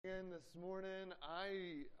this morning.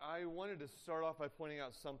 I wanted to start off by pointing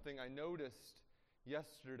out something I noticed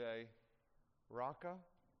yesterday. Raka.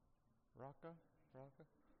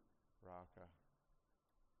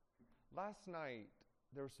 Last night,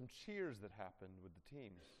 there were some cheers that happened with the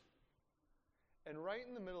teams. And right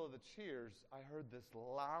in the middle of the cheers, I heard this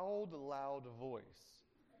loud voice.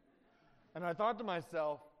 And I thought to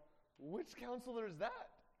myself, which counselor is that?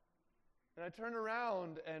 And I turned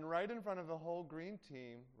around, and right in front of the whole green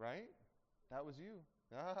team, right? That was you.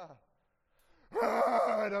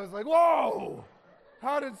 And I was like, whoa!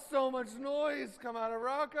 How did so much noise come out of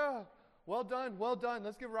Raka? Well done.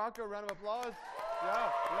 Let's give Raka a round of applause.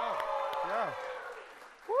 Yeah.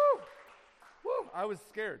 Woo! I was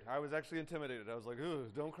scared. I was actually intimidated. I was like, ooh,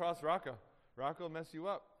 don't cross Raka. Raka will mess you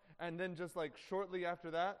up. And then just like shortly after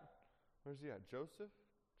that, where's he at? Joseph?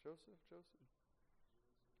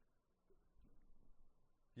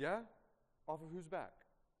 Yeah? Off of whose back?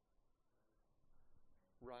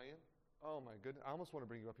 Ryan? Oh my goodness. I almost want to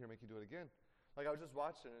bring you up here and make you do it again. Like I was just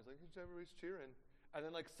watching, and I was like, everybody's cheering. And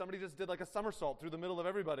then like somebody just did like a somersault through the middle of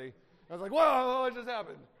everybody. I was like, whoa, what just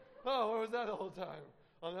happened? Oh, where was that the whole time?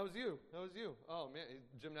 Oh, that was you. Oh man,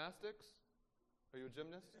 gymnastics? Are you a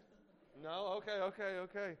gymnast? No?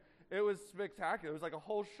 Okay. It was spectacular. It was like a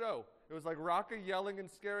whole show. It was like Raka yelling and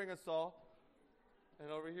scaring us all.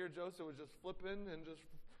 And over here, Joseph was just flipping and just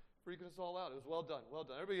freaking us all out. It was well done.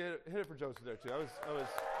 Everybody hit it for Joseph there, too. I was well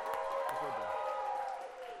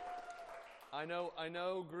done. I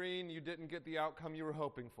know, Green, you didn't get the outcome you were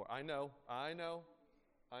hoping for. I know. I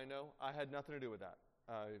had nothing to do with that.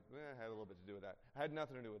 I had a little bit to do with that. I had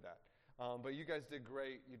nothing to do with that. But you guys did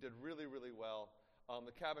great. You did really, really well.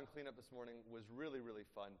 The cabin cleanup this morning was really, really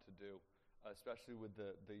fun to do, especially with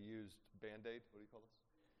the used Band-Aid. What do you call this?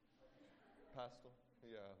 Pastel?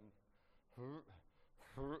 Yeah.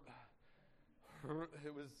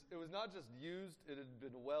 It was not just used, it had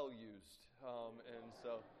been well used. And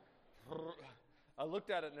so I looked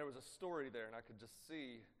at it and there was a story there, and I could just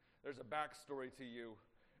see there's a backstory to you.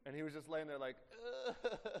 And he was just laying there like,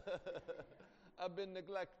 I've been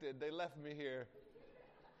neglected. They left me here.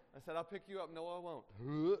 I said, I'll pick you up. No, I won't.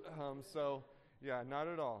 So, yeah, not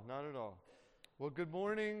at all. Well, good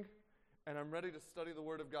morning, and I'm ready to study the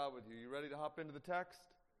Word of God with you. You ready to hop into the text?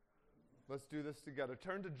 Let's do this together.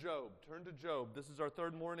 Turn to Job. This is our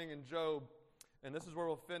third morning in Job, and this is where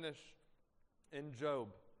we'll finish in Job.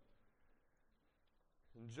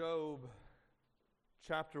 In Job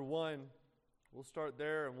chapter 1, we'll start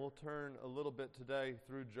there, and we'll turn a little bit today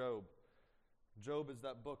through Job. Job is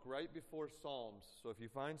that book right before Psalms. So if you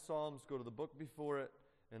find Psalms, go to the book before it,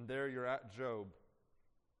 and there you're at Job.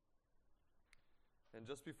 And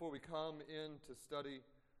just before we come in to study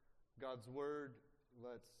God's Word,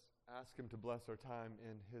 let's ask Him to bless our time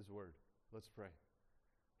in His Word. Let's pray.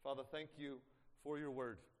 Father, thank you for your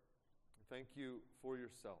Word. Thank you for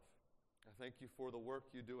yourself. I thank you for the work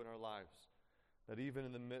you do in our lives, that even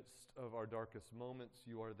in the midst of our darkest moments,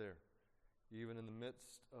 you are there. Even in the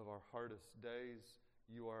midst of our hardest days,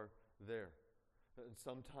 you are there. And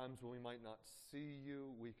sometimes when we might not see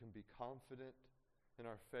you, we can be confident in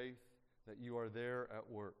our faith that you are there at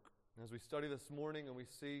work. And as we study this morning and we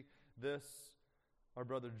see this, our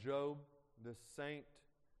brother Job, this saint,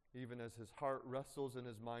 even as his heart wrestles and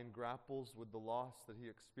his mind grapples with the loss that he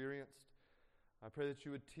experienced, I pray that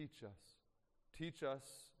you would teach us. Teach us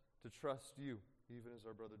to trust you, even as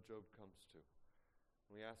our brother Job comes to.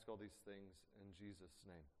 We ask all these things in Jesus'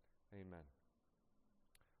 name. Amen.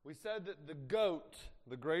 We said that the goat,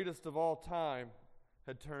 the greatest of all time,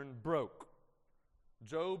 had turned broke.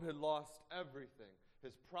 Job had lost everything.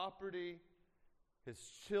 His property, his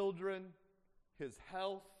children, his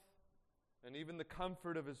health, and even the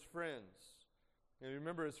comfort of his friends. You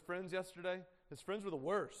remember his friends yesterday? His friends were the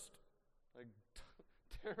worst. Like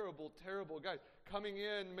terrible guys. Coming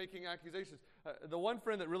in, making accusations. The one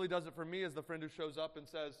friend that really does it for me is the friend who shows up and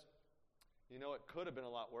says, you know, it could have been a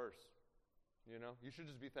lot worse. You know, you should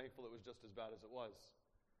just be thankful it was just as bad as it was.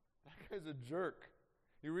 That guy's a jerk.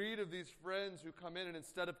 You read of these friends who come in and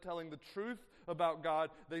instead of telling the truth about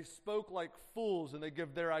God, they spoke like fools and they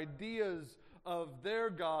give their ideas of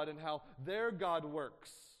their God and how their God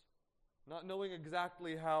works, not knowing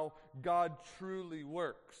exactly how God truly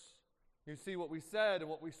works. You see, what we said and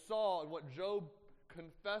what we saw and what Job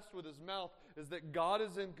confessed with his mouth is that God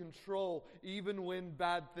is in control even when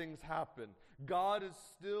bad things happen. God is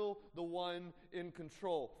still the one in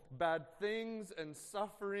control. Bad things and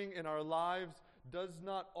suffering in our lives does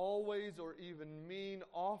not always or even mean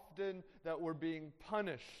often that we're being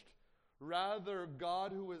punished. Rather,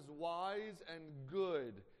 God, who is wise and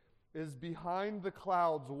good, is behind the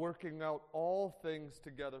clouds working out all things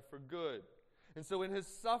together for good. And so in his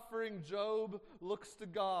suffering, Job looks to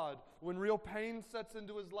God. When real pain sets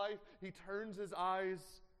into his life, he turns his eyes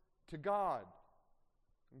to God.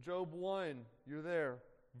 In Job 1, you're there,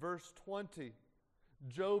 verse 20.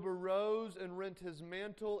 Job arose and rent his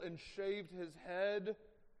mantle and shaved his head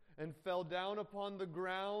and fell down upon the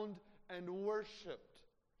ground and worshipped.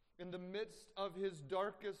 In the midst of his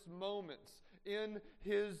darkest moments, in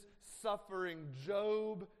his suffering,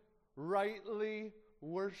 Job rightly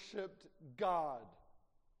worshipped God.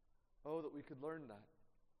 Oh, that we could learn that.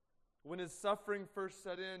 When his suffering first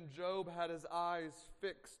set in, Job had his eyes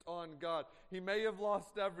fixed on God. He may have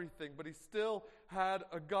lost everything, but he still had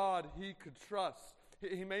a God he could trust.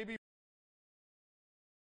 He may be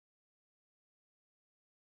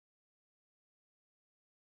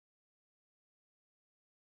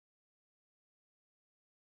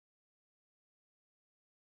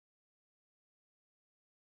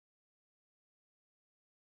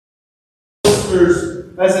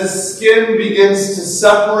as his skin begins to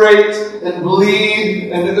separate and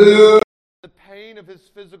bleed and ooze. The pain of his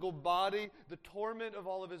physical body, the torment of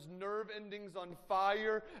all of his nerve endings on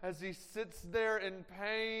fire as he sits there in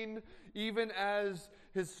pain, even as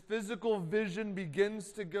his physical vision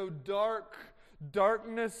begins to go dark,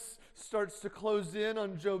 darkness starts to close in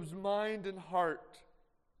on Job's mind and heart.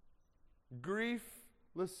 Grief,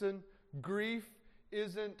 listen, grief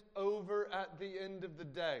isn't over at the end of the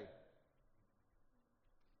day.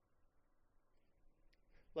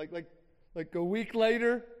 Like a week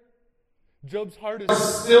later, Job's heart is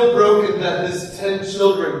still broken that his 10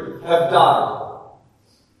 children have died.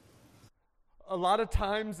 A lot of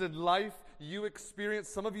times in life,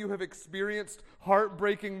 some of you have experienced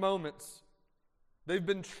heartbreaking moments. They've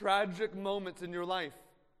been tragic moments in your life.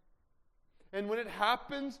 And when it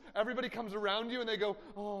happens, everybody comes around you and they go,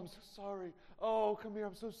 "Oh, I'm so sorry. Oh, come here,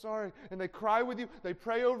 I'm so sorry." And they cry with you, they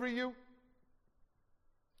pray over you.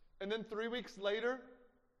 And then 3 weeks later,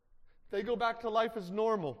 they go back to life as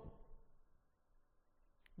normal.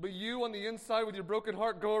 But you on the inside with your broken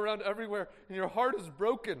heart go around everywhere and your heart is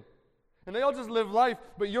broken. And they all just live life,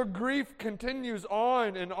 but your grief continues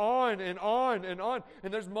on and on and on and on.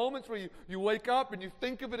 And there's moments where you wake up and you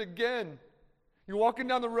think of it again. You're walking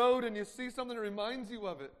down the road and you see something that reminds you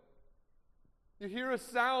of it. You hear a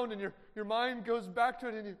sound and your mind goes back to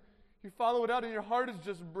it and you follow it out and your heart is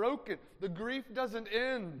just broken. The grief doesn't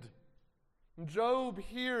end. Job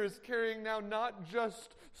here is carrying now not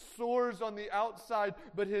just sores on the outside,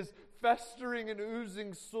 but his festering and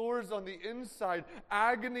oozing sores on the inside,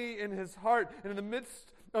 agony in his heart. And in the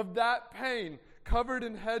midst of that pain, covered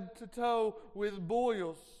in head to toe with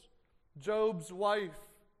boils, Job's wife,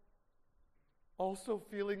 also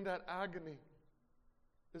feeling that agony,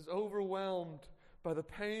 is overwhelmed by the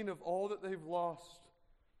pain of all that they've lost.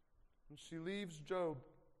 And she leaves Job.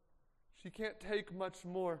 She can't take much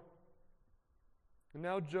more. And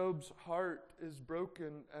now Job's heart is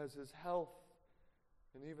broken as his health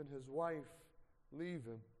and even his wife leave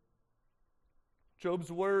him. Job's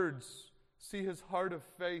words see his heart of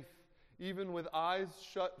faith, even with eyes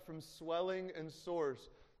shut from swelling and sores.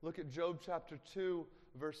 Look at Job chapter 2,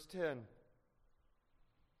 verse 10.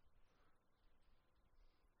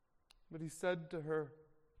 But he said to her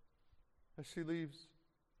as she leaves,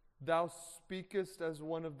 "Thou speakest as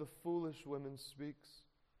one of the foolish women speaks.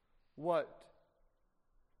 What?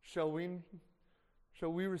 Shall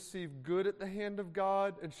we receive good at the hand of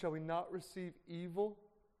God, and shall we not receive evil?"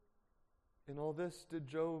 In all this did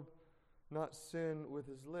Job not sin with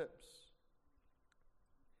his lips.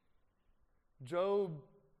 Job,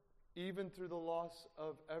 even through the loss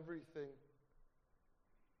of everything,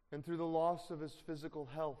 and through the loss of his physical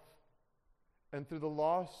health, and through the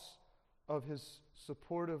loss of his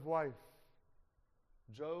supportive wife,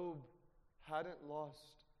 Job hadn't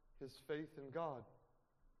lost his faith in God.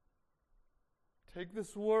 "Take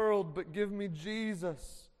this world, but give me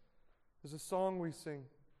Jesus," is a song we sing.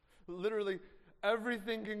 Literally,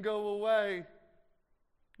 everything can go away.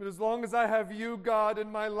 But as long as I have you, God,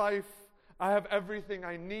 in my life, I have everything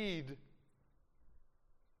I need.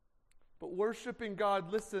 But worshiping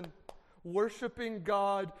God, listen, worshiping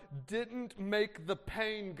God didn't make the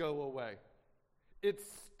pain go away. It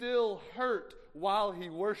still hurt while he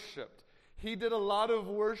worshiped. He did a lot of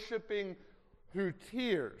worshiping through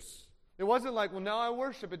tears. It wasn't like, "Well, now I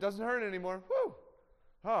worship, it doesn't hurt anymore. Whew!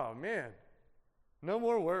 Oh, man. No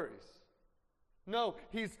more worries." No,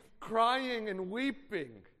 he's crying and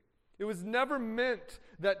weeping. It was never meant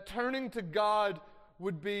that turning to God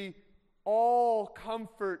would be all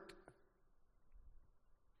comfort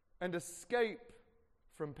and escape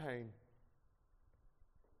from pain.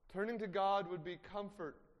 Turning to God would be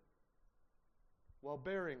comfort while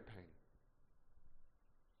bearing pain.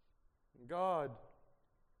 And God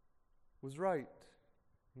was right,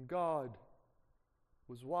 and God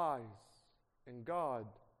was wise, and God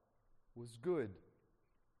was good,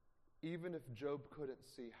 even if Job couldn't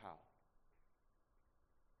see how.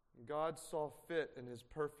 God saw fit in His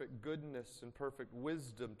perfect goodness and perfect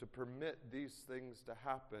wisdom to permit these things to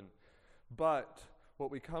happen. But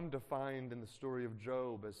what we come to find in the story of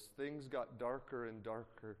Job, as things got darker and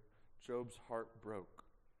darker, Job's heart broke.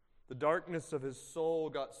 The darkness of his soul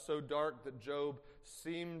got so dark that Job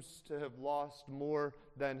seems to have lost more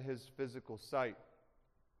than his physical sight.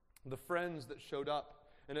 The friends that showed up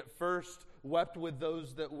and at first wept with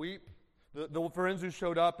those that weep, the friends who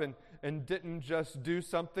showed up and didn't just do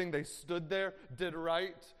something, they stood there, did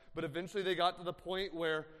right, but eventually they got to the point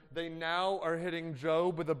where they now are hitting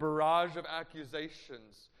Job with a barrage of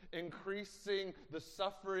accusations, increasing the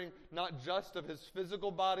suffering not just of his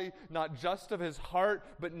physical body, not just of his heart,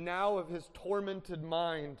 but now of his tormented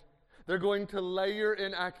mind. They're going to layer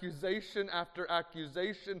in accusation after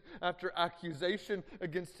accusation after accusation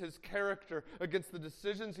against his character, against the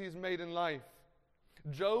decisions he's made in life.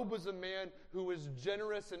 Job was a man who was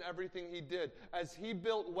generous in everything he did. As he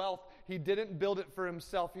built wealth, he didn't build it for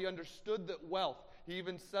himself. He understood that wealth, he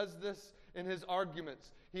even says this in his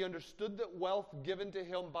arguments, he understood that wealth given to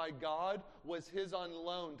him by God was his on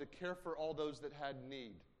loan to care for all those that had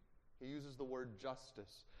need. He uses the word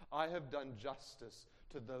justice. I have done justice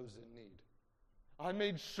to those in need. I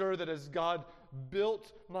made sure that as God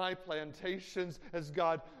built my plantations, as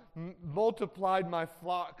God multiplied my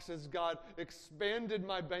flocks, as God expanded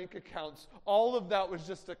my bank accounts, all of that was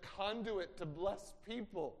just a conduit to bless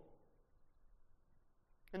people.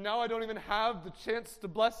 And now I don't even have the chance to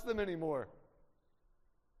bless them anymore.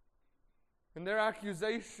 And there are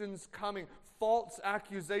accusations coming, false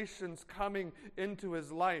accusations coming into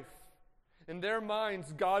his life. In their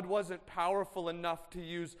minds, God wasn't powerful enough to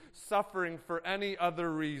use suffering for any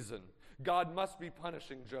other reason. God must be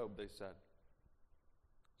punishing Job, they said.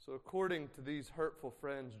 So according to these hurtful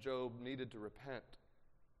friends, Job needed to repent.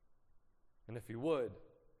 And if he would,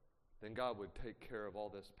 then God would take care of all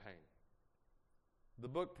this pain. The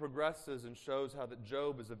book progresses and shows how that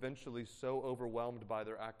Job is eventually so overwhelmed by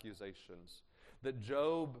their accusations that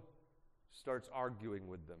Job starts arguing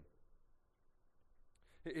with them.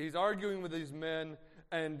 He's arguing with these men,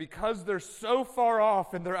 and because they're so far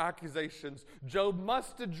off in their accusations, Job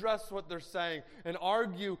must address what they're saying and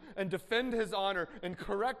argue and defend his honor and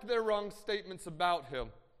correct their wrong statements about him.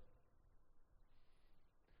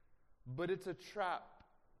 But it's a trap.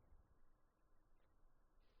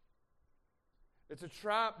 It's a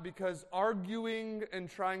trap because arguing and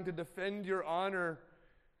trying to defend your honor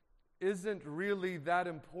isn't really that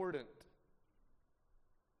important.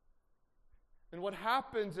 And what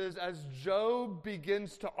happens is, as Job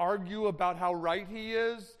begins to argue about how right he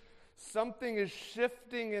is, something is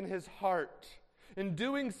shifting in his heart. In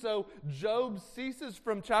doing so, Job ceases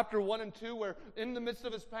from chapter 1 and 2, where in the midst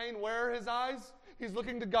of his pain, where are his eyes? He's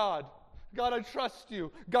looking to God. God, I trust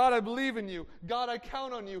you. God, I believe in you. God, I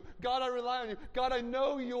count on you. God, I rely on you. God, I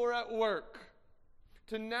know you're at work.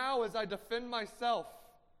 To now, as I defend myself,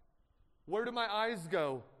 where do my eyes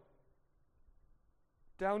go?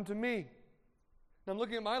 Down to me. And I'm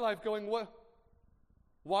looking at my life going, what?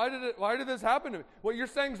 Why did this happen to me? What you're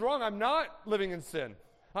saying is wrong. I'm not living in sin.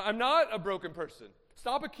 I'm not a broken person.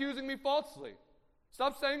 Stop accusing me falsely.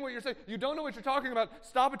 Stop saying what you're saying. You don't know what you're talking about.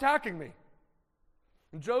 Stop attacking me.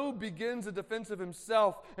 Job begins a defense of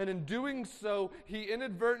himself, and in doing so, he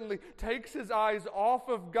inadvertently takes his eyes off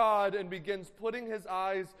of God and begins putting his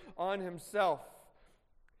eyes on himself.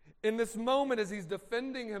 In this moment, as he's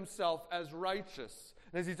defending himself as righteous,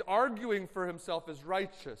 and as he's arguing for himself as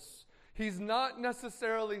righteous, he's not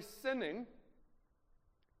necessarily sinning.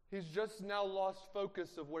 He's just now lost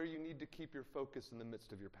focus of where you need to keep your focus in the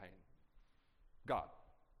midst of your pain. God.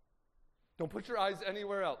 Don't put your eyes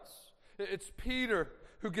anywhere else. It's Peter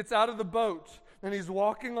who gets out of the boat, and he's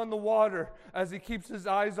walking on the water as he keeps his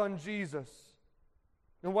eyes on Jesus.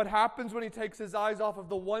 And what happens when he takes his eyes off of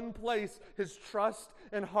the one place his trust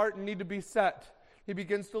and heart need to be set? He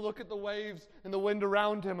begins to look at the waves and the wind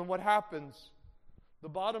around him, and what happens? The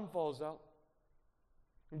bottom falls out.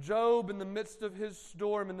 Job, in the midst of his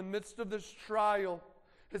storm, in the midst of this trial,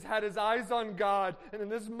 has had his eyes on God, and in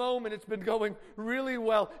this moment it's been going really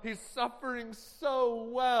well. He's suffering so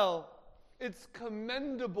well. It's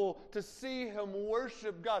commendable to see him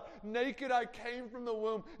worship God. Naked I came from the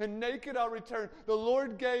womb, and naked I'll return. The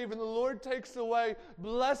Lord gave, and the Lord takes away.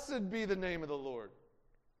 Blessed be the name of the Lord.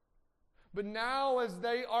 But now, as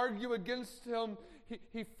they argue against him,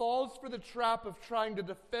 He falls for the trap of trying to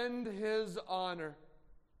defend his honor.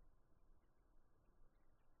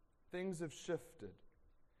 Things have shifted.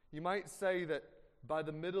 You might say that by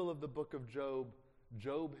the middle of the book of Job,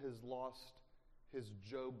 Job has lost his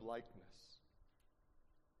Job-likeness.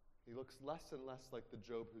 He looks less and less like the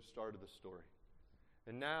Job who started the story.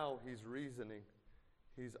 And now he's reasoning.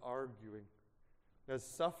 He's arguing. As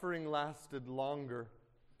suffering lasted longer,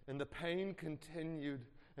 and the pain continued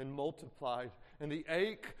and multiplied, and the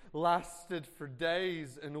ache lasted for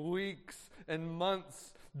days and weeks and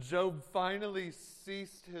months, Job finally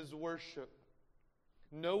ceased his worship.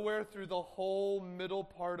 Nowhere through the whole middle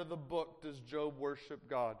part of the book does Job worship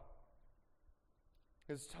God.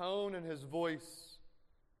 His tone and his voice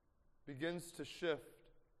begins to shift.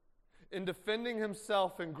 In defending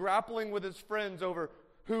himself and grappling with his friends over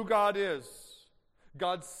who God is,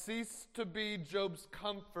 God ceased to be Job's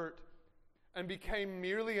comfort and became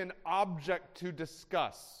merely an object to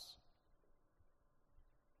discuss.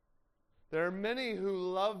 There are many who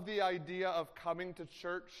love the idea of coming to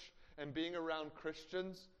church and being around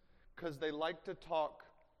Christians because they like to talk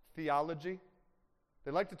theology.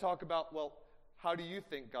 They like to talk about, well, how do you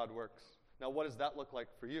think God works? Now, what does that look like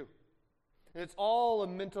for you? And it's all a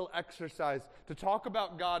mental exercise to talk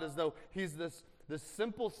about God as though He's this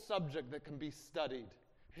simple subject that can be studied,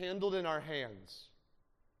 handled in our hands.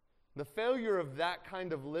 The failure of that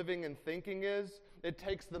kind of living and thinking is it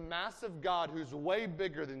takes the massive God who's way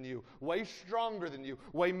bigger than you, way stronger than you,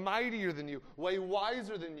 way mightier than you, way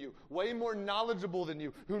wiser than you, way more knowledgeable than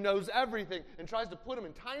you, who knows everything, and tries to put them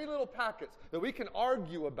in tiny little packets that we can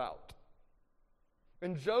argue about.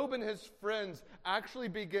 And Job and his friends actually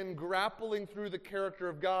begin grappling through the character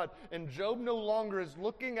of God. And Job no longer is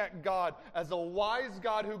looking at God as a wise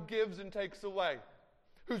God who gives and takes away,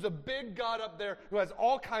 who's a big God up there who has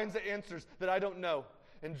all kinds of answers that I don't know.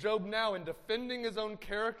 And Job now, in defending his own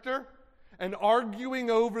character and arguing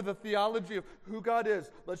over the theology of who God is,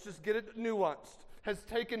 let's just get it nuanced, has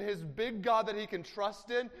taken his big God that he can trust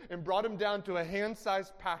in and brought him down to a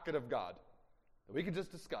hand-sized packet of God that we can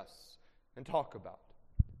just discuss and talk about.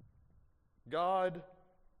 God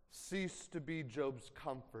ceased to be Job's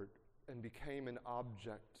comfort and became an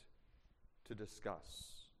object to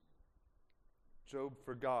discuss. Job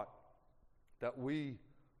forgot that we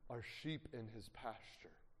are sheep in his pasture.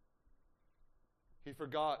 He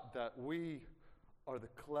forgot that we are the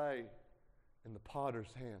clay in the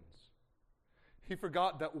potter's hands. He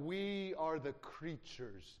forgot that we are the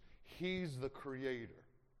creatures. He's the creator.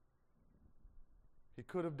 He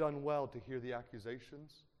could have done well to hear the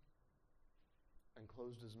accusations and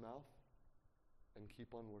closed his mouth and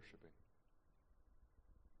keep on worshiping.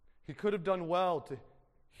 He could have done well to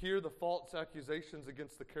hear the false accusations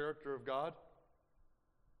against the character of God,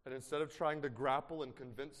 and instead of trying to grapple and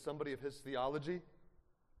convince somebody of his theology,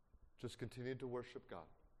 just continued to worship God.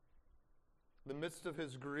 In the midst of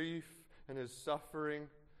his grief and his suffering,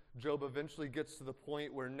 Job eventually gets to the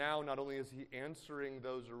point where now not only is he answering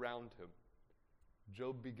those around him,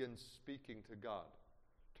 Job begins speaking to God.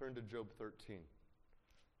 Turn to Job 13.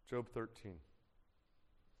 Job 13.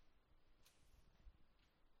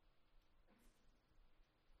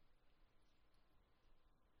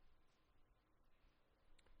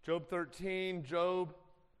 Job 13, Job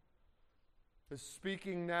is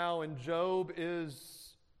speaking now, and Job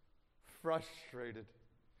is frustrated.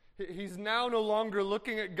 He's now no longer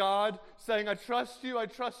looking at God, saying, I trust you, I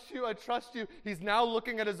trust you, I trust you. He's now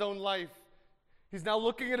looking at his own life. He's now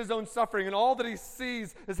looking at his own suffering, and all that he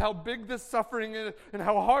sees is how big this suffering is and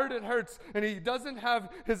how hard it hurts. And he doesn't have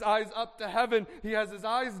his eyes up to heaven. He has his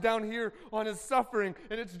eyes down here on his suffering,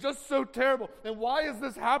 and it's just so terrible. And why is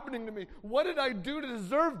this happening to me? What did I do to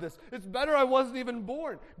deserve this? It's better I wasn't even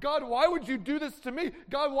born. God, why would you do this to me?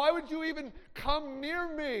 God, why would you even come near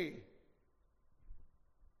me?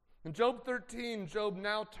 In Job 13, Job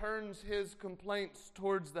now turns his complaints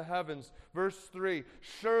towards the heavens. Verse 3,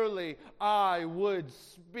 surely I would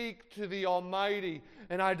speak to the Almighty,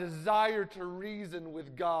 and I desire to reason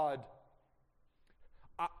with God.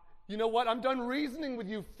 You know what? I'm done reasoning with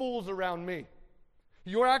you fools around me.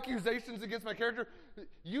 Your accusations against my character,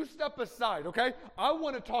 you step aside, okay? I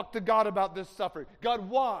want to talk to God about this suffering. God,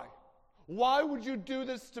 why? Why would you do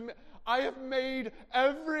this to me? I have made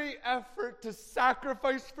every effort to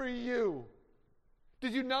sacrifice for you.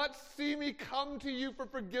 Did you not see me come to you for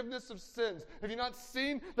forgiveness of sins? Have you not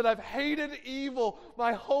seen that I've hated evil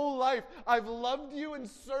my whole life? I've loved you and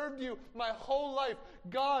served you my whole life.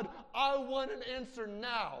 God, I want an answer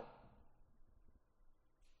now.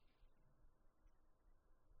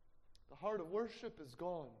 The heart of worship is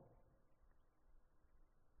gone.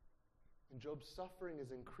 And Job's suffering is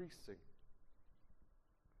increasing.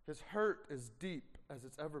 His hurt is deep as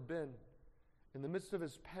it's ever been. In the midst of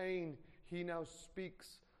his pain, he now speaks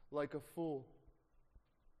like a fool.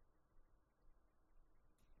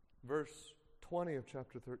 Verse 20 of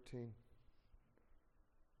chapter 13.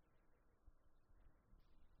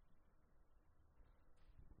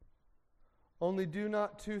 Only do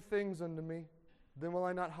not two things unto me, then will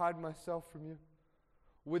I not hide myself from you.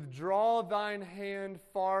 Withdraw thine hand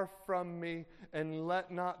far from me, and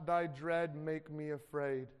let not thy dread make me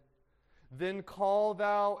afraid. Then call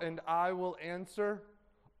thou, and I will answer,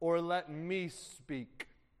 or let me speak,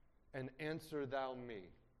 and answer thou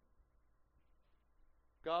me.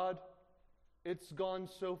 God, it's gone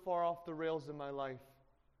so far off the rails in my life,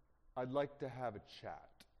 I'd like to have a chat.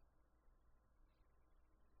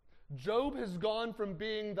 Job has gone from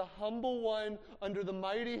being the humble one under the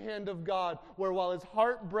mighty hand of God, where while his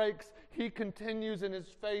heart breaks, he continues in his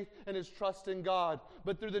faith and his trust in God.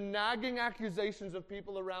 But through the nagging accusations of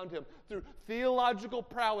people around him, through theological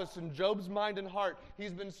prowess in Job's mind and heart,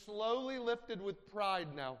 he's been slowly lifted with pride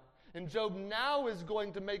now. And Job now is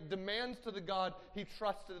going to make demands to the God he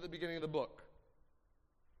trusted at the beginning of the book.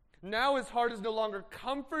 Now his heart is no longer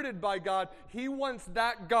comforted by God. He wants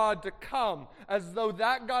that God to come, as though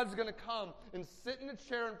that God's going to come and sit in a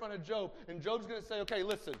chair in front of Job, and Job's going to say, okay,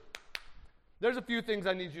 listen, there's a few things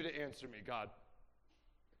I need you to answer me, God.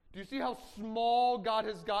 Do you see how small God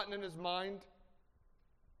has gotten in his mind?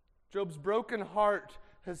 Job's broken heart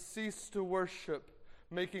has ceased to worship,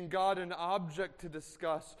 making God an object to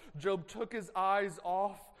discuss. Job took his eyes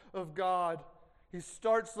off of God. He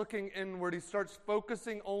starts looking inward. He starts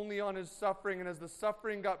focusing only on his suffering. And as the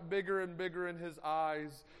suffering got bigger and bigger in his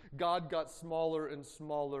eyes, God got smaller and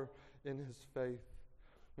smaller in his faith.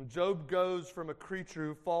 And Job goes from a creature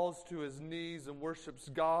who falls to his knees and worships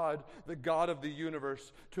God, the God of the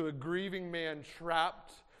universe, to a grieving man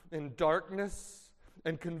trapped in darkness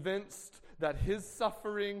and convinced that his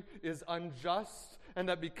suffering is unjust and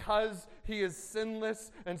that because he is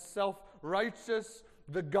sinless and self-righteous,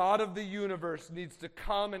 the God of the universe needs to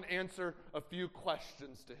come and answer a few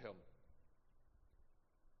questions to him.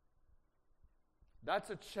 That's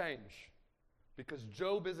a change, because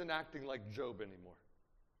Job isn't acting like Job anymore.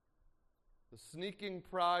 The sneaking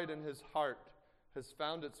pride in his heart has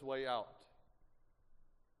found its way out.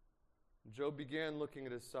 Job began looking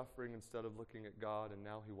at his suffering instead of looking at God, and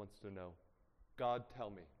now he wants to know, God, tell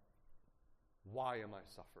me, why am I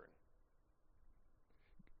suffering?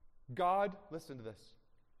 God, listen to this.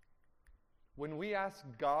 When we ask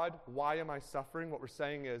God, why am I suffering, what we're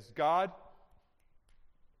saying is, God,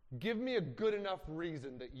 give me a good enough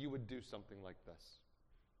reason that you would do something like this.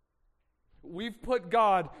 We've put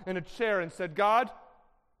God in a chair and said, God,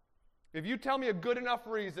 if you tell me a good enough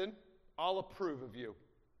reason, I'll approve of you.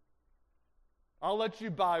 I'll let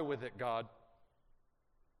you buy with it, God.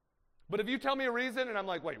 But if you tell me a reason and I'm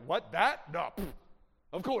like, wait, what, that? No,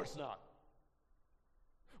 of course not.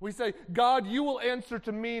 We say, God, you will answer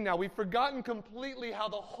to me now. We've forgotten completely how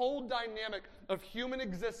the whole dynamic of human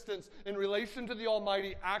existence in relation to the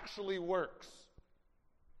Almighty actually works.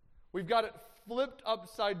 We've got it flipped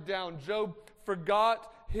upside down. Job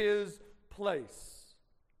forgot his place.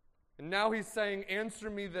 And now he's saying, answer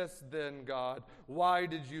me this then, God. Why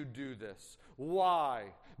did you do this? Why?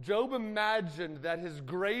 Job imagined that his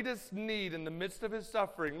greatest need in the midst of his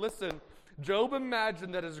suffering, listen, Job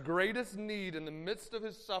imagined that his greatest need in the midst of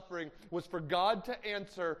his suffering was for God to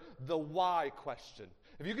answer the why question.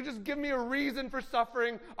 If you could just give me a reason for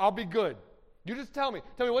suffering, I'll be good. You just tell me.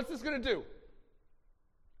 Tell me, what's this going to do?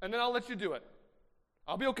 And then I'll let you do it.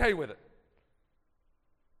 I'll be okay with it.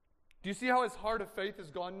 Do you see how his heart of faith is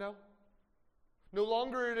gone now? No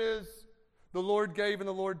longer it is, the Lord gave and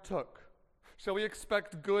the Lord took. Shall we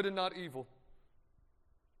expect good and not evil?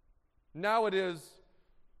 Now it is,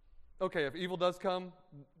 okay, if evil does come,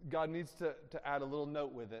 God needs to add a little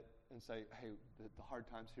note with it and say, hey, the hard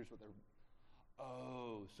times, here's what they're...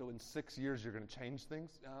 Oh, so in 6 years you're going to change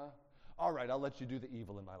things? All right, I'll let you do the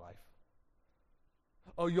evil in my life.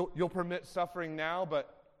 Oh, you'll permit suffering now,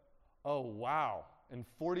 but, oh, wow, in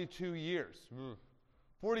 42 years.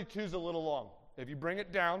 42 is a little long. If you bring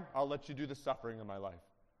it down, I'll let you do the suffering in my life.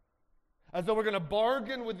 As though we're going to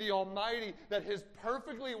bargain with the Almighty that His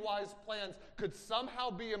perfectly wise plans could somehow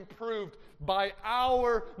be improved by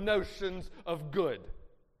our notions of good.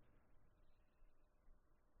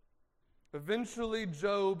 Eventually,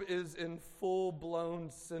 Job is in full-blown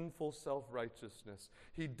sinful self-righteousness.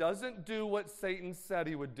 He doesn't do what Satan said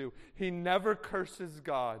he would do. He never curses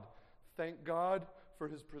God. Thank God for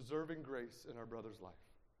His preserving grace in our brother's life.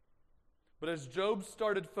 But as Job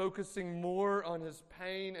started focusing more on his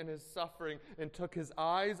pain and his suffering and took his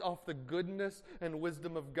eyes off the goodness and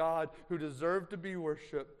wisdom of God who deserved to be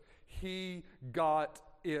worshiped, he got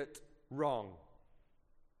it wrong.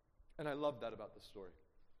 And I love that about the story.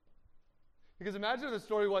 Because imagine if the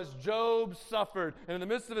story was Job suffered, and in the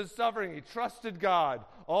midst of his suffering, he trusted God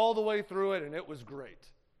all the way through it, and it was great.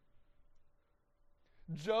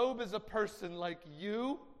 Job is a person like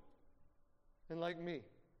you and like me.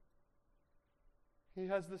 He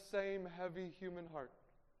has the same heavy human heart.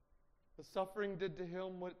 The suffering did to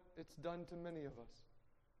him what it's done to many of us.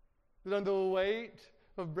 That under the weight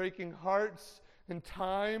of breaking hearts and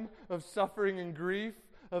time of suffering and grief,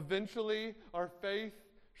 eventually our faith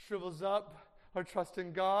shrivels up, our trust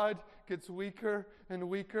in God gets weaker and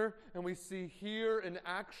weaker, and we see here an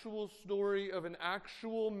actual story of an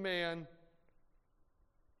actual man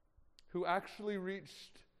who actually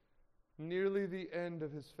reached nearly the end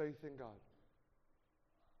of his faith in God.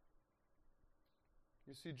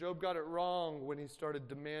 You see, Job got it wrong when he started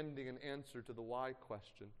demanding an answer to the why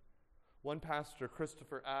question. One pastor,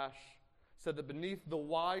 Christopher Ash, said that beneath the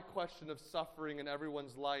why question of suffering in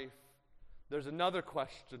everyone's life, there's another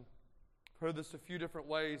question. I've heard this a few different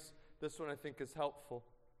ways. This one I think is helpful.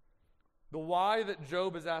 The why that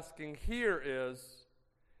Job is asking here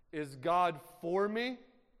is God for me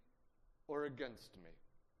or against me?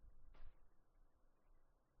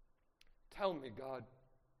 Tell me, God,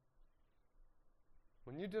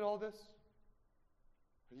 when you did all this,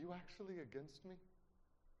 are you actually against me?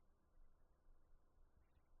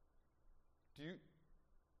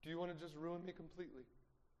 Do you want to just ruin me completely?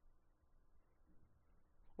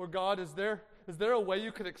 Or God, is there a way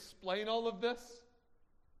you could explain all of this?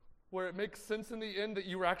 Where it makes sense in the end that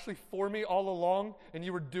you were actually for me all along and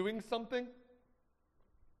you were doing something?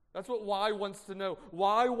 That's what why wants to know.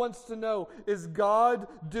 Why wants to know, is God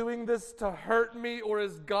doing this to hurt me, or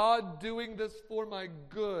is God doing this for my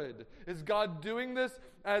good? Is God doing this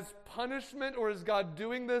as punishment, or is God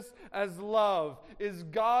doing this as love? Is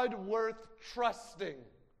God worth trusting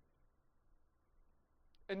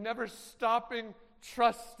and never stopping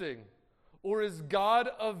trusting? Or is God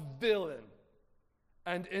a villain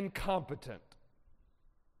and incompetent?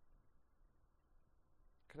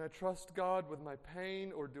 Can I trust God with my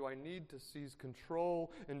pain, or do I need to seize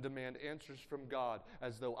control and demand answers from God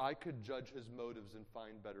as though I could judge his motives and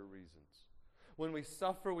find better reasons? When we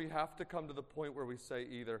suffer, we have to come to the point where we say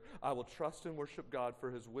either, I will trust and worship God for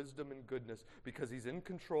his wisdom and goodness because he's in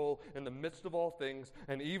control in the midst of all things,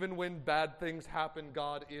 and even when bad things happen,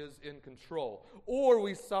 God is in control. Or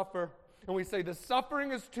we suffer and we say, the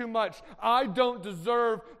suffering is too much. I don't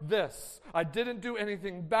deserve this. I didn't do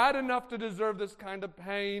anything bad enough to deserve this kind of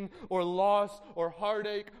pain or loss or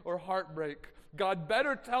heartache or heartbreak. God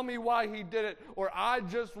better tell me why he did it, or I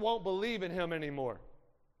just won't believe in him anymore.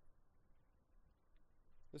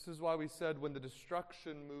 This is why we said when the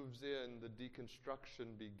destruction moves in, the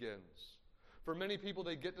deconstruction begins. For many people,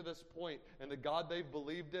 they get to this point, and the God they've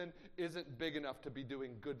believed in isn't big enough to be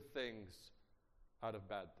doing good things out of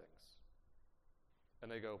bad things.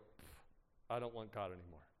 And they go, I don't want God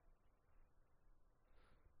anymore.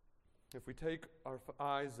 If we take our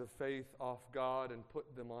eyes of faith off God and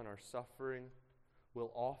put them on our suffering,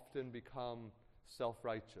 we'll often become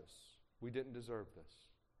self-righteous. We didn't deserve this.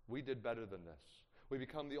 We did better than this. We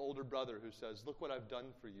become the older brother who says, look what I've done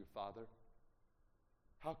for you, Father.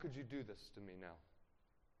 How could you do this to me now?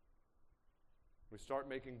 We start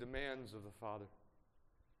making demands of the Father.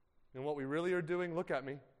 And what we really are doing, look at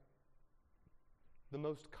me, the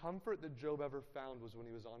most comfort that Job ever found was when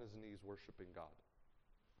he was on his knees worshiping God.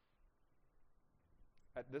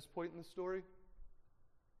 At this point in the story,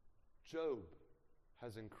 Job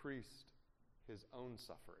has increased his own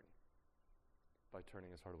suffering by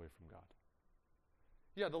turning his heart away from God.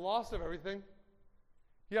 Yeah, the loss of everything.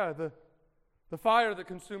 Yeah, the fire that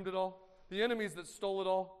consumed it all. The enemies that stole it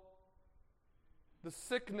all. The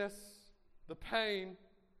sickness, the pain,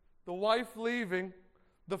 the wife leaving,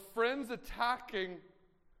 the friends attacking.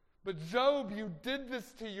 But Job, you did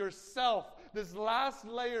this to yourself. This last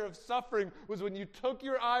layer of suffering was when you took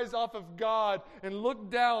your eyes off of God and looked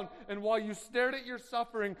down, and while you stared at your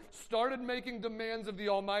suffering, started making demands of the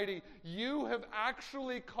Almighty. You have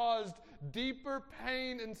actually caused deeper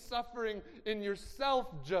pain and suffering in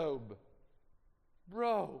yourself, Job.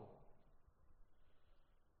 Bro.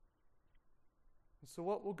 And so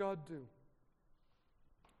what will God do?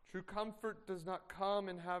 True comfort does not come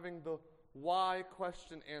in having the why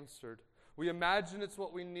question answered. We imagine it's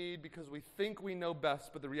what we need because we think we know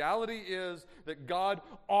best, but the reality is that God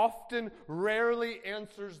often, rarely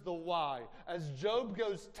answers the why. As Job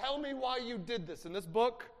goes, tell me why you did this. In this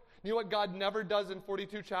book, You know what God never does in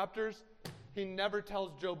 42 chapters? He never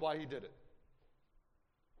tells Job why he did it.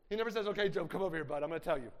 He never says, okay, Job, come over here, bud. I'm going to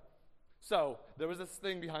tell you. So, there was this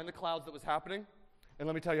thing behind the clouds that was happening, and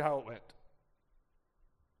let me tell you how it went.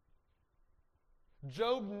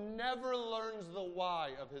 Job never learns the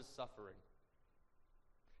why of his suffering.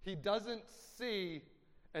 He doesn't see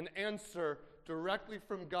an answer directly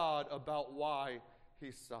from God about why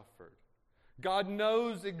he suffered. God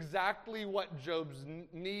knows exactly what Job's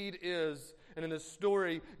need is, and in this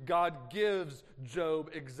story, God gives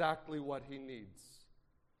Job exactly what he needs.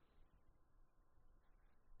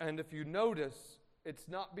 And if you notice, it's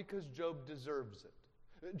not because Job deserves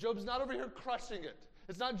it. Job's not over here crushing it.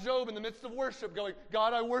 It's not Job in the midst of worship going,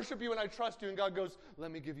 God, I worship you and I trust you. And God goes,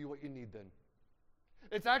 let me give you what you need then.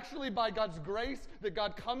 It's actually by God's grace that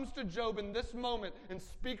God comes to Job in this moment and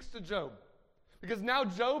speaks to Job. Because now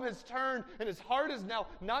Job has turned and his heart is now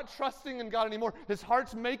not trusting in God anymore. His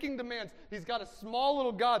heart's making demands. He's got a small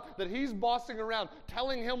little God that he's bossing around,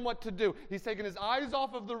 telling him what to do. He's taken his eyes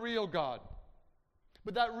off of the real God.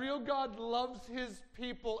 But that real God loves his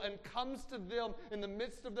people and comes to them in the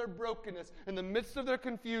midst of their brokenness, in the midst of their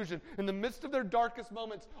confusion, in the midst of their darkest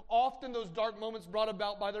moments, often those dark moments brought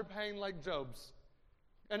about by their pain like Job's.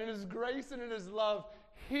 And in his grace and in his love,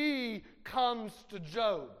 he comes to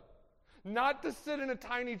Job. Not to sit in a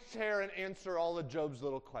tiny chair and answer all of Job's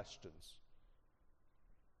little questions.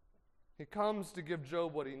 He comes to give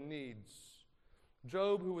Job what he needs.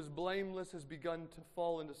 Job, who was blameless, has begun to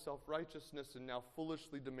fall into self-righteousness and now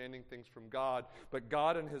foolishly demanding things from God. But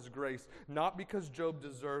God in his grace, not because Job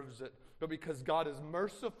deserves it, but because God is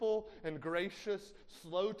merciful and gracious,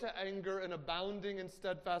 slow to anger and abounding in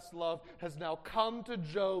steadfast love, has now come to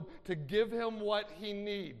Job to give him what he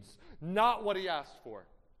needs, not what he asked for.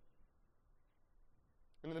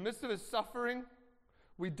 And in the midst of his suffering,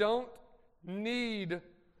 we don't need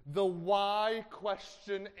the why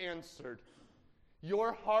question answered.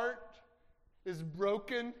 Your heart is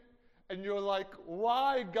broken, and you're like,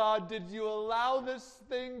 why, God, did you allow this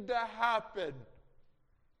thing to happen?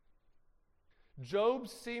 Job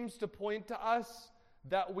seems to point to us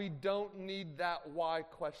that we don't need that why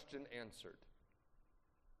question answered.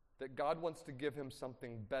 That God wants to give him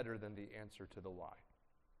something better than the answer to the why.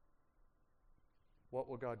 What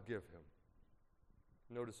will God give him?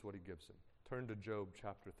 Notice what he gives him. Turn to Job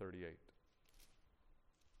chapter 38.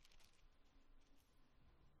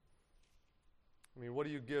 I mean, what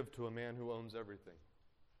do you give to a man who owns everything?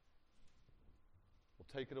 Well,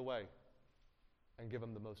 take it away and give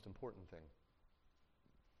him the most important thing.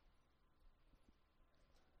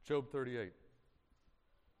 Job 38.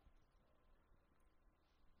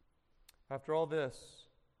 After all this,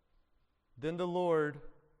 then the Lord,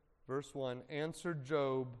 verse 1, answered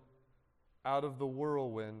Job out of the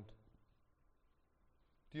whirlwind.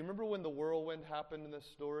 Do you remember when the whirlwind happened in this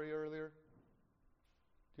story earlier?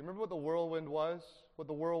 Do you remember what the whirlwind was? What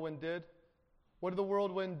the whirlwind did? What did the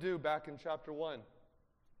whirlwind do back in chapter 1?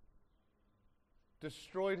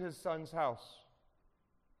 Destroyed his son's house.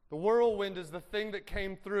 The whirlwind is the thing that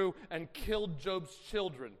came through and killed Job's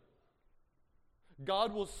children.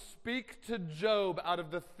 God will speak to Job out of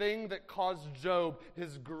the thing that caused Job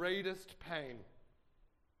his greatest pain.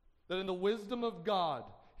 That in the wisdom of God,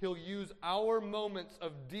 He'll use our moments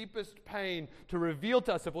of deepest pain to reveal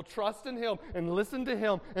to us. If we'll trust in Him and listen to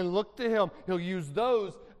Him and look to Him, He'll use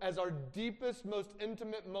those as our deepest, most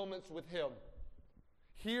intimate moments with Him.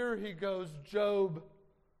 Here he goes, Job,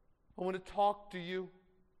 I want to talk to you.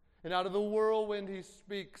 And out of the whirlwind he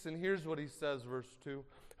speaks, and here's what he says, verse 2.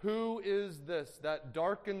 Who is this that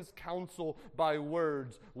darkens counsel by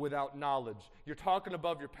words without knowledge? You're talking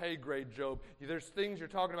above your pay grade, Job. There's things you're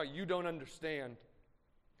talking about you don't understand.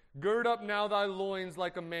 Gird up now thy loins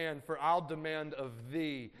like a man, for I'll demand of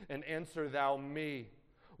thee, and answer thou me.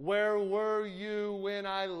 Where were you when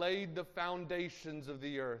I laid the foundations of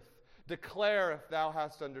the earth? Declare if thou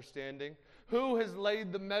hast understanding. Who has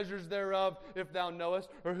laid the measures thereof, if thou knowest?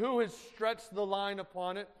 Or who has stretched the line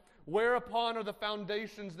upon it? Whereupon are the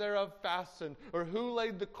foundations thereof fastened? Or who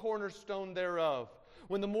laid the cornerstone thereof?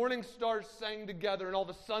 When the morning stars sang together and all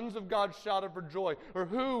the sons of God shouted for joy? Or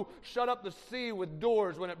who shut up the sea with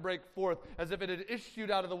doors when it brake forth, as if it had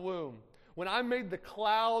issued out of the womb? When I made the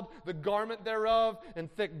cloud, the garment thereof,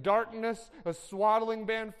 and thick darkness, a swaddling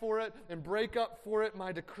band for it, and break up for it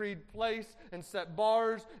my decreed place, and set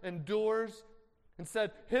bars and doors, and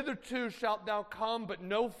said, hitherto shalt thou come, but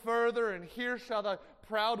no further, and here shall thy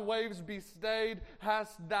proud waves be stayed.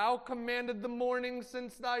 Hast thou commanded the morning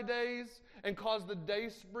since thy days, and caused the day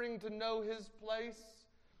spring to know his place?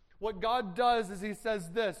 What God does is He says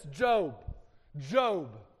this, Job,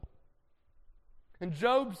 And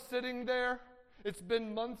Job's sitting there. It's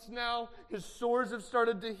been months now. His sores have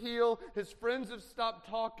started to heal. His friends have stopped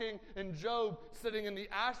talking. And Job, sitting in the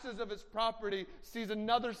ashes of his property, sees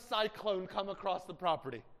another cyclone come across the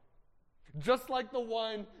property. Just like the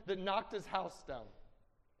one that knocked his house down.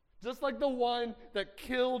 Just like the one that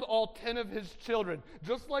killed all 10 of his children.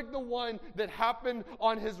 Just like the one that happened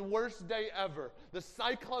on his worst day ever. The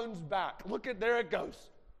cyclone's back. Look at, there it goes.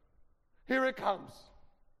 Here it comes.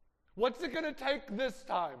 What's it going to take this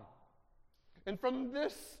time? And from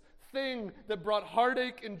this thing that brought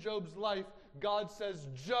heartache in Job's life, God says,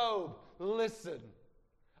 Job, listen,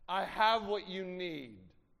 I have what you need.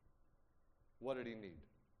 What did he need?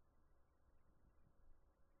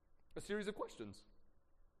 A series of questions.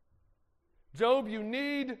 Job, you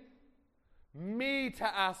need me to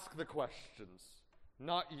ask the questions,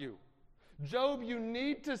 not you. Job, you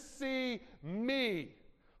need to see me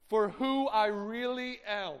for who I really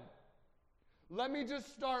am. Let me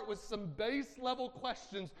just start with some base level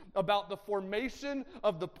questions about the formation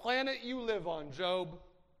of the planet you live on, Job.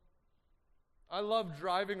 I love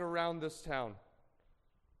driving around this town.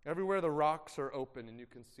 Everywhere the rocks are open and you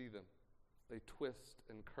can see them. They twist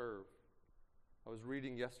and curve. I was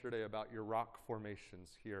reading yesterday about your rock formations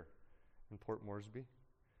here in Port Moresby.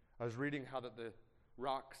 I was reading how that the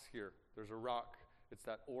rocks here, there's a rock, it's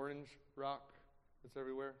that orange rock that's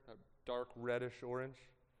everywhere, that dark reddish orange.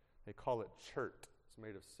 They call it chert. It's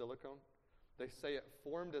made of silicone. They say it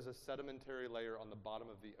formed as a sedimentary layer on the bottom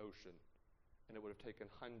of the ocean, and it would have taken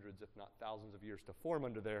hundreds, if not thousands of years to form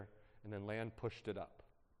under there, and then land pushed it up.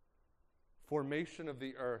 Formation of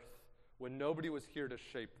the earth when nobody was here to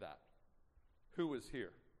shape that. Who was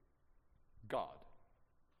here? God.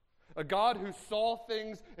 A God who saw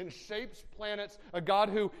things and shapes planets. A God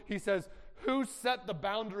who, he says, who set the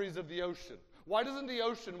boundaries of the ocean? Why doesn't the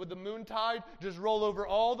ocean with the moon tide just roll over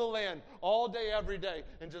all the land all day, every day,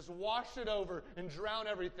 and just wash it over and drown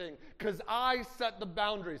everything? Because I set the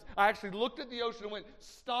boundaries. I actually looked at the ocean and went,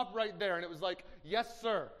 stop right there. And it was like, yes,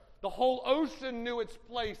 sir. The whole ocean knew its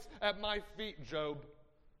place at my feet, Job.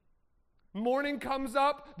 Morning comes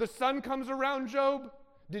up, the sun comes around, Job.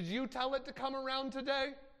 Did you tell it to come around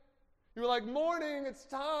today? You were like, morning, it's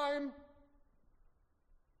time.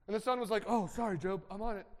 And the sun was like, oh, sorry, Job, I'm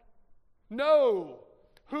on it. No.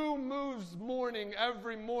 Who moves morning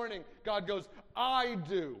every morning? God goes, I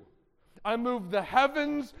do. I move the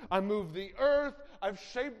heavens, I move the earth, I've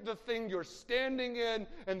shaped the thing you're standing in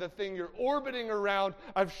and the thing you're orbiting around.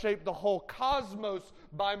 I've shaped the whole cosmos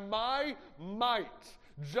by my might.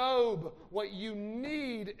 Job, what you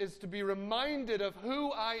need is to be reminded of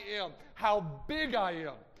who I am, how big I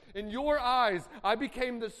am. In your eyes, I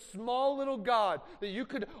became this small little God that you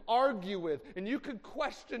could argue with and you could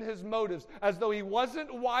question his motives as though he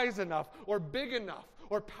wasn't wise enough or big enough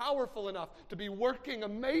or powerful enough to be working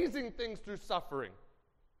amazing things through suffering.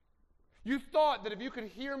 You thought that if you could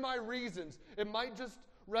hear my reasons, it might just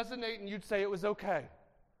resonate and you'd say it was okay.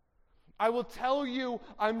 I will tell you,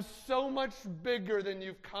 I'm so much bigger than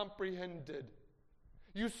you've comprehended.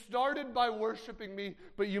 You started by worshiping me,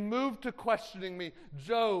 but you moved to questioning me.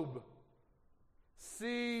 Job,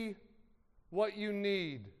 see what you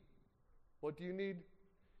need. What do you need?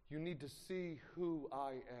 You need to see who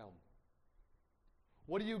I am.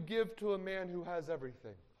 What do you give to a man who has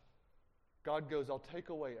everything? God goes, I'll take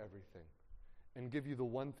away everything and give you the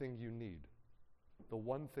one thing you need. The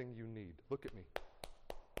one thing you need. Look at me.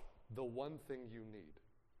 The one thing you need.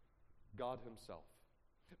 God himself.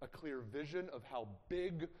 A clear vision of how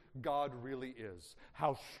big God really is.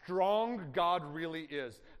 How strong God really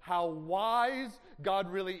is. How wise God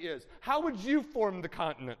really is. How would you form the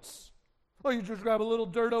continents? Oh, you just grab a little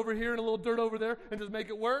dirt over here and a little dirt over there and just make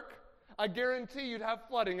it work? I guarantee you'd have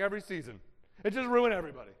flooding every season. It'd just ruin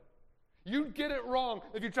everybody. You'd get it wrong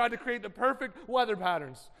if you tried to create the perfect weather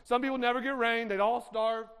patterns. Some people never get rain. They'd all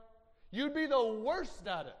starve. You'd be the worst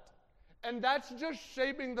at it. And that's just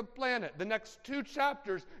shaping the planet. The next 2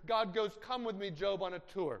 chapters, God goes, come with me, Job, on a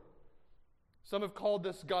tour. Some have called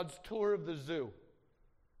this God's tour of the zoo.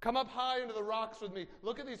 Come up high into the rocks with me.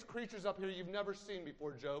 Look at these creatures up here you've never seen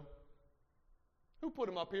before, Job. Who put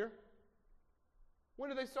them up here? When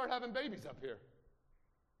did they start having babies up here?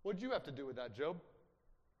 What did you have to do with that, Job?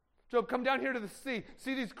 Job, come down here to the sea.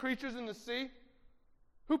 See these creatures in the sea?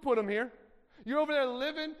 Who put them here? You're over there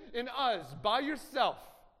living in Uz by yourself.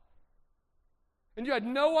 And you had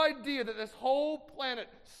no idea that this whole planet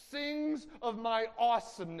sings of my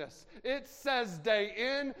awesomeness. It says day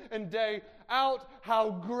in and day out how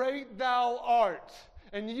great thou art.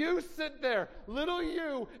 And you sit there, little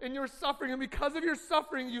you, in your suffering. And because of your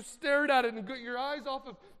suffering, you stared at it and got your eyes off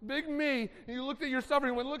of big me, and you looked at your suffering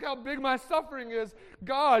and went, look how big my suffering is.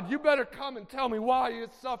 God, you better come and tell me why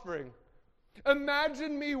it's suffering.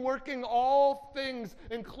 Imagine me working all things,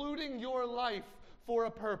 including your life, for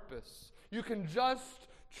a purpose. You can just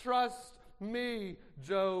trust me,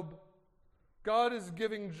 Job. God is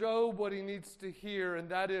giving Job what he needs to hear, and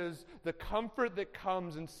that is the comfort that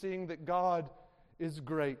comes in seeing that God is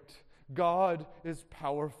great. God is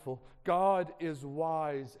powerful. God is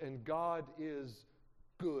wise, and God is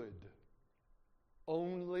good.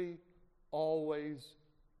 Only, always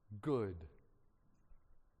good.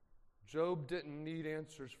 Job didn't need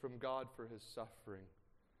answers from God for his suffering.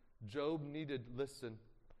 Job needed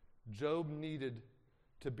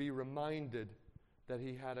to be reminded that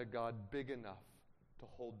he had a God big enough to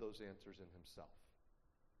hold those answers in himself.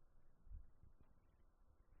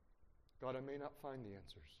 God, I may not find the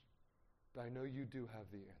answers, but I know you do have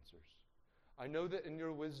the answers. I know that in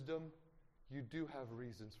your wisdom, you do have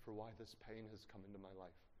reasons for why this pain has come into my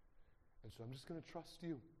life. And so I'm just going to trust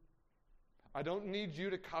you. I don't need you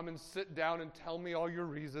to come and sit down and tell me all your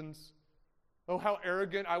reasons. Oh, how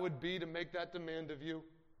arrogant I would be to make that demand of you.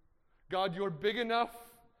 God, you're big enough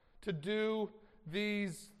to do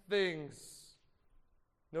these things.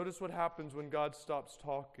 Notice what happens when God stops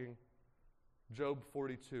talking. Job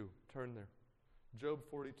 42. Turn there. Job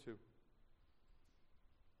 42.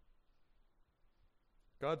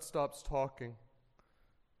 God stops talking.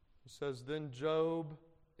 It says, Then Job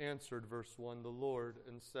answered, verse 1, the Lord,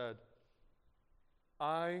 and said,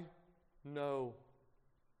 I know,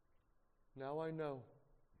 now I know,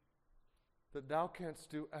 that thou canst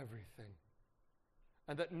do everything,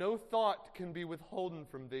 and that no thought can be withholden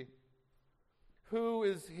from thee. Who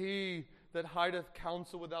is he that hideth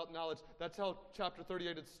counsel without knowledge? That's how chapter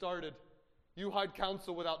 38 had started. You hide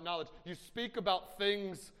counsel without knowledge. You speak about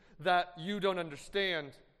things that you don't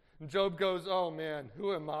understand. And Job goes, oh man,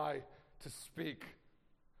 who am I to speak?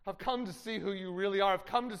 I've come to see who you really are. I've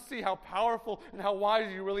come to see how powerful and how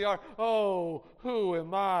wise you really are. Oh, who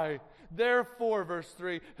am I? Therefore, verse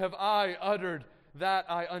 3, have I uttered that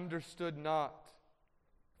I understood not.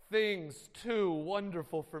 Things too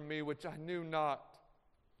wonderful for me which I knew not.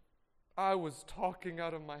 I was talking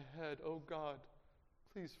out of my head. Oh God,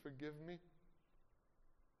 please forgive me.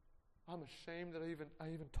 I'm ashamed that I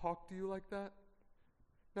even talked to you like that.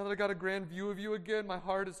 Now that I got a grand view of you again, my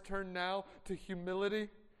heart is turned now to humility.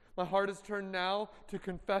 My heart is turned now to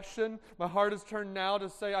confession. My heart is turned now to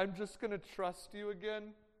say, I'm just going to trust you again.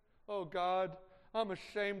 Oh God, I'm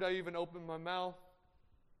ashamed I even opened my mouth.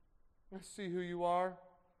 I see who you are.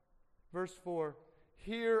 Verse 4,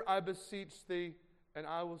 Hear, I beseech thee, and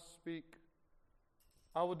I will speak.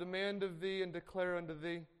 I will demand of thee and declare unto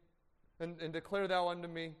thee, and declare thou unto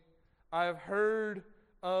me. I have heard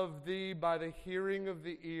of thee by the hearing of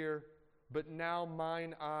the ear, but now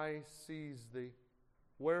mine eye sees thee.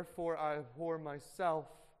 Wherefore I abhor myself,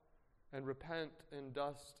 and repent in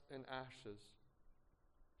dust and ashes.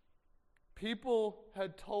 People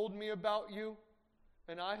had told me about you,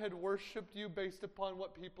 and I had worshipped you based upon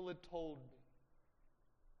what people had told me.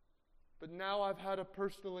 But now I've had a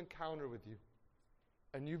personal encounter with you,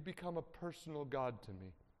 and you've become a personal God to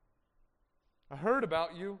me. I heard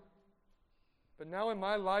about you, but now in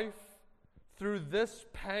my life, through this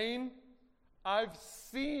pain, I've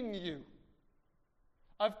seen you.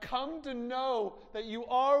 I've come to know that you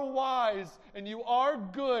are wise and you are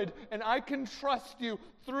good, and I can trust you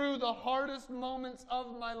through the hardest moments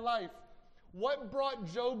of my life. What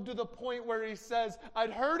brought Job to the point where he says,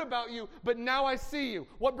 I'd heard about you, but now I see you?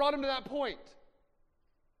 What brought him to that point?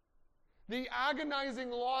 The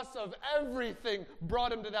agonizing loss of everything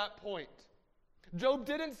brought him to that point. Job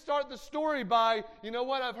didn't start the story by, you know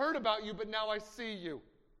what, I've heard about you, but now I see you.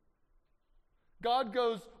 God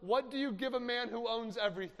goes, what do you give a man who owns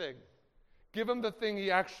everything? Give him the thing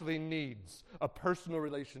he actually needs, a personal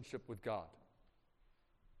relationship with God.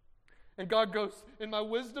 And God goes, in my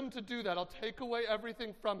wisdom to do that, I'll take away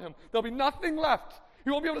everything from him. There'll be nothing left. He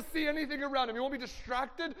won't be able to see anything around him. He won't be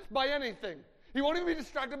distracted by anything. He won't even be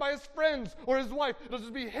distracted by his friends or his wife. It'll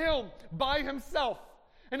just be him by himself.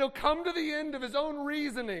 And he'll come to the end of his own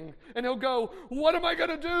reasoning, and he'll go, what am I going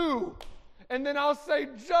to do? And then I'll say,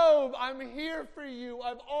 Job, I'm here for you.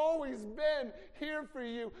 I've always been here for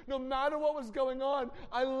you. No matter what was going on,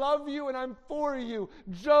 I love you and I'm for you.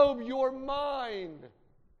 Job, you're mine.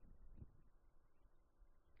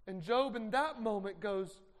 And Job in that moment goes,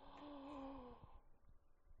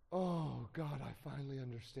 oh, God, I finally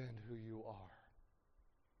understand who you are.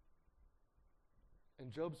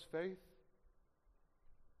 And Job's faith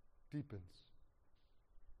deepens.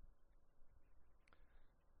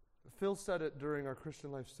 Phil said it during our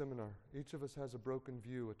Christian Life seminar. Each of us has a broken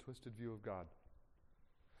view, a twisted view of God.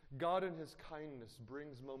 God in His kindness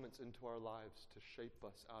brings moments into our lives to shape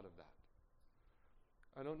us out of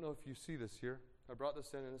that. I don't know if you see this here. I brought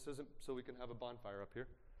this in, and this isn't so we can have a bonfire up here.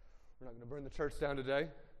 We're not going to burn the church down today.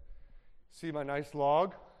 See my nice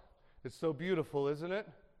log? It's so beautiful, isn't it?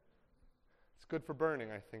 It's good for burning,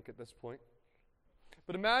 I think, at this point.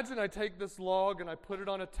 But imagine I take this log and I put it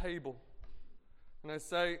on a table, and I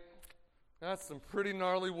say, that's some pretty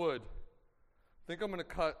gnarly wood. I think I'm going to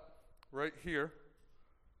cut right here.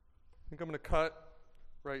 I think I'm going to cut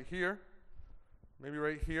right here, maybe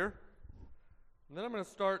right here. And then I'm going to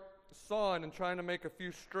start sawing and trying to make a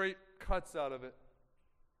few straight cuts out of it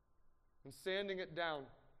and sanding it down.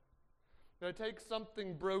 And I take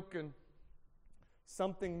something broken,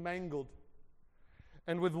 something mangled,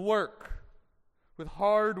 and with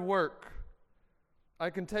hard work, I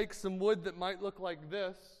can take some wood that might look like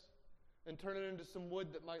this and turn it into some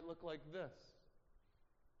wood that might look like this.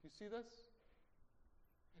 Do you see this?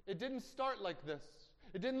 It didn't start like this.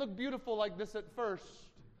 It didn't look beautiful like this at first,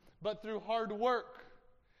 but through hard work.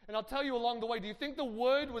 And I'll tell you along the way, do you think the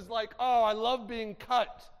wood was like, oh, I love being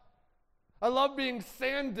cut. I love being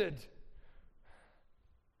sanded.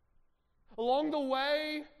 Along the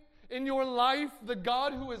way in your life, the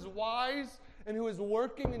God who is wise and who is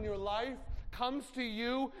working in your life comes to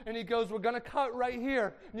you and He goes, we're going to cut right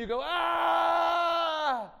here. And you go,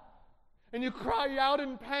 ah! And you cry out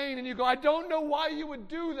in pain and you go, I don't know why you would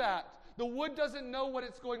do that. The wood doesn't know what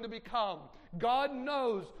it's going to become. God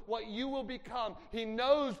knows what you will become. He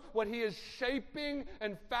knows what He is shaping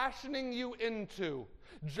and fashioning you into.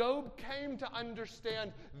 Job came to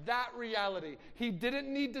understand that reality. He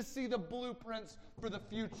didn't need to see the blueprints for the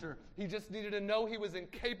future. He just needed to know he was in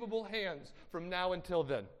capable hands from now until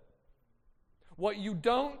then. What you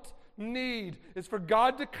don't need is for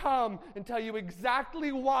God to come and tell you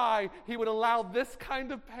exactly why He would allow this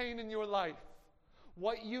kind of pain in your life.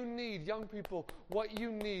 What you need, young people, what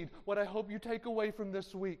you need, what I hope you take away from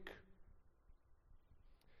this week,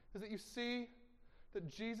 is that you see that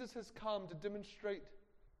Jesus has come to demonstrate,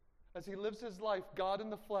 as He lives His life, God in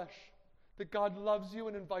the flesh, that God loves you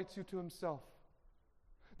and invites you to Himself.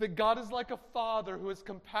 That God is like a father who is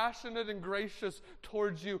compassionate and gracious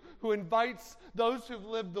towards you, who invites those who've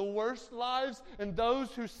lived the worst lives and those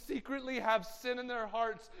who secretly have sin in their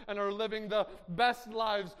hearts and are living the best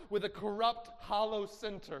lives with a corrupt, hollow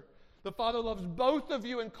center. The Father loves both of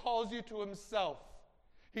you and calls you to Himself.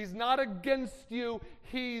 He's not against you,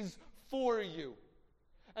 He's for you.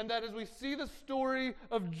 And that as we see the story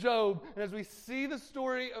of Job, and as we see the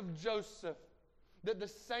story of Joseph, that the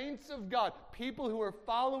saints of God, people who are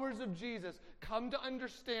followers of Jesus, come to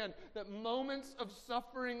understand that moments of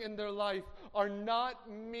suffering in their life are not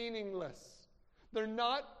meaningless. They're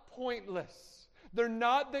not pointless. They're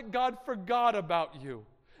not that God forgot about you.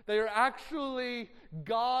 They are actually,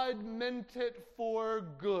 God meant it for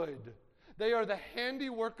good. They are the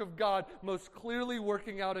handiwork of God most clearly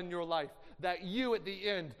working out in your life, that you at the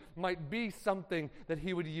end might be something that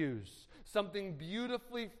He would use. Something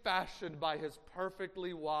beautifully fashioned by His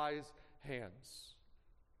perfectly wise hands.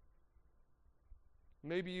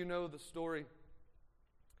 Maybe you know the story.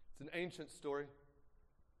 It's an ancient story.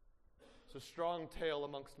 It's a strong tale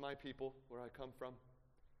amongst my people, where I come from.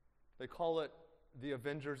 They call it the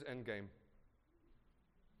Avengers Endgame.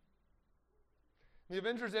 In the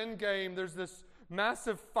Avengers Endgame, there's this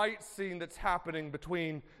massive fight scene that's happening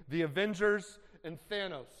between the Avengers and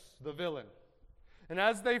Thanos, the villain. And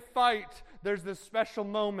as they fight, there's this special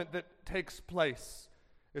moment that takes place.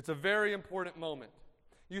 It's a very important moment.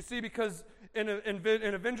 You see, because in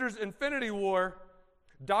Avengers Infinity War,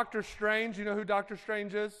 Doctor Strange, you know who Doctor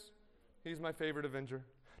Strange is? He's my favorite Avenger.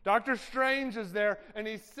 Doctor Strange is there, and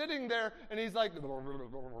he's sitting there, and he's like,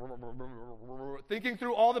 thinking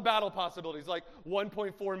through all the battle possibilities, like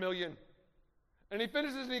 1.4 million. And he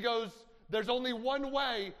finishes and he goes, there's only one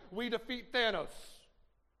way we defeat Thanos.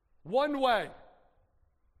 One way.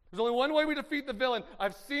 There's only one way we defeat the villain.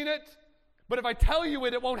 I've seen it, but if I tell you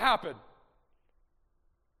it, it won't happen.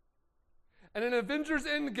 And in Avengers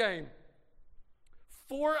Endgame,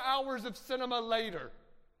 4 hours of cinema later,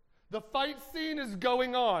 the fight scene is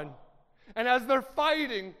going on. And as they're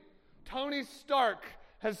fighting, Tony Stark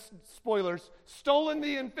has, spoilers, stolen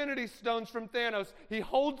the Infinity Stones from Thanos. He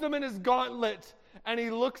holds them in his gauntlet, and he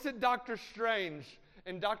looks at Doctor Strange,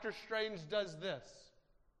 and Doctor Strange does this.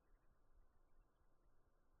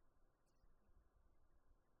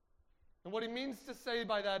 And what he means to say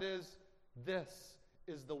by that is, this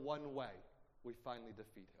is the one way we finally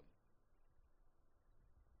defeat him.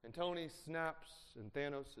 And Tony snaps, and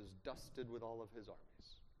Thanos is dusted with all of his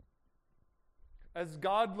armies. As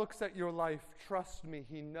God looks at your life, trust me,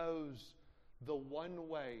 He knows the one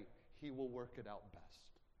way He will work it out best.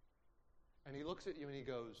 And He looks at you and He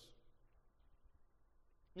goes,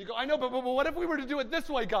 you go, I know, but what if we were to do it this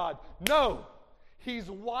way, God? No.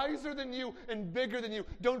 He's wiser than you and bigger than you.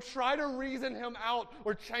 Don't try to reason Him out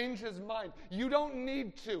or change His mind. You don't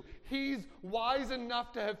need to. He's wise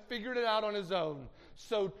enough to have figured it out on His own.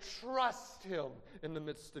 So trust Him in the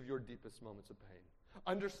midst of your deepest moments of pain.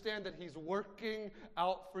 Understand that He's working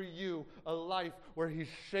out for you a life where He's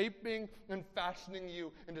shaping and fashioning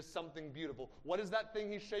you into something beautiful. What is that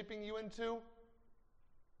thing He's shaping you into?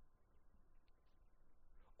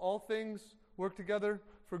 All things work together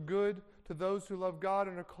for good to those who love God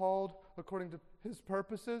and are called according to His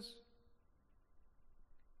purposes.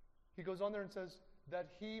 He goes on there and says, that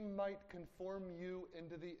He might conform you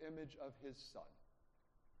into the image of His Son.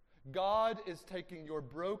 God is taking your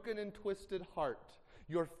broken and twisted heart,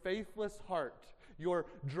 your faithless heart, your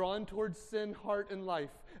drawn towards sin heart in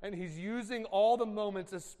life, and He's using all the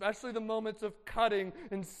moments, especially the moments of cutting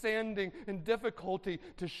and sanding and difficulty,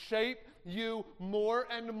 to shape you more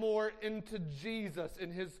and more into Jesus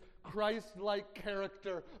in His Christ-like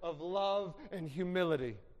character of love and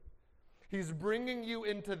humility. He's bringing you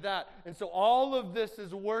into that. And so all of this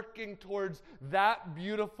is working towards that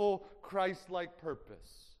beautiful Christ-like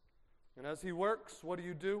purpose. And as He works, what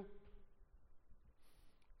do?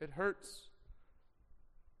 It hurts.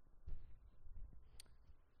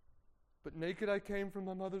 But naked I came from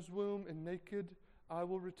my mother's womb, and naked I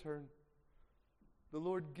will return. The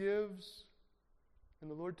Lord gives,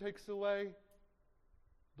 and the Lord takes away.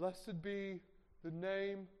 Blessed be the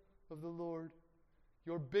name of the Lord.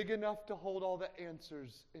 You're big enough to hold all the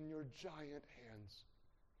answers in your giant hands.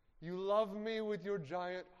 You love me with your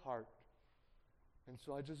giant heart. And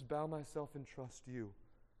so I just bow myself and trust you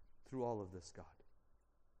through all of this, God.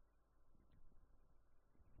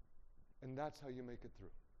 And that's how you make it through.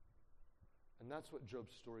 And that's what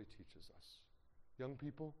Job's story teaches us. Young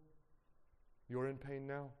people, you're in pain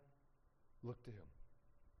now. Look to Him.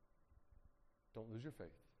 Don't lose your faith.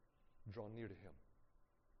 Draw near to Him.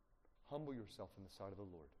 Humble yourself in the sight of the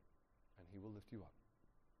Lord, and He will lift you up.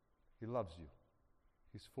 He loves you.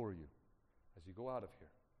 He's for you. As you go out of here,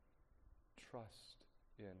 trust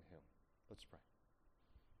in Him. Let's pray.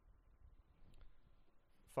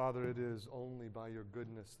 Father, it is only by your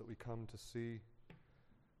goodness that we come to see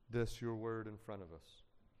this, your word, in front of us.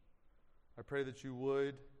 I pray that you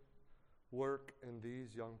would work in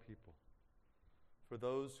these young people. For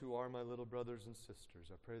those who are my little brothers and sisters,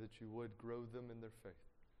 I pray that you would grow them in their faith.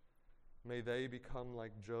 May they become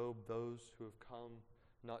like Job, those who have come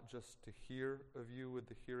not just to hear of you with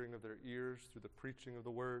the hearing of their ears through the preaching of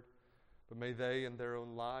the word, but may they in their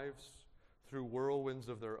own lives, through whirlwinds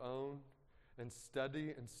of their own, and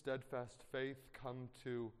steady and steadfast faith, come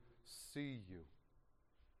to see you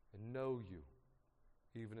and know you,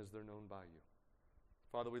 even as they're known by you.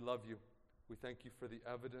 Father, we love you. We thank you for the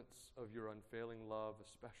evidence of your unfailing love,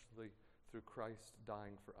 especially through Christ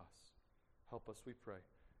dying for us. Help us, we pray.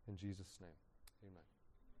 In Jesus' name, amen.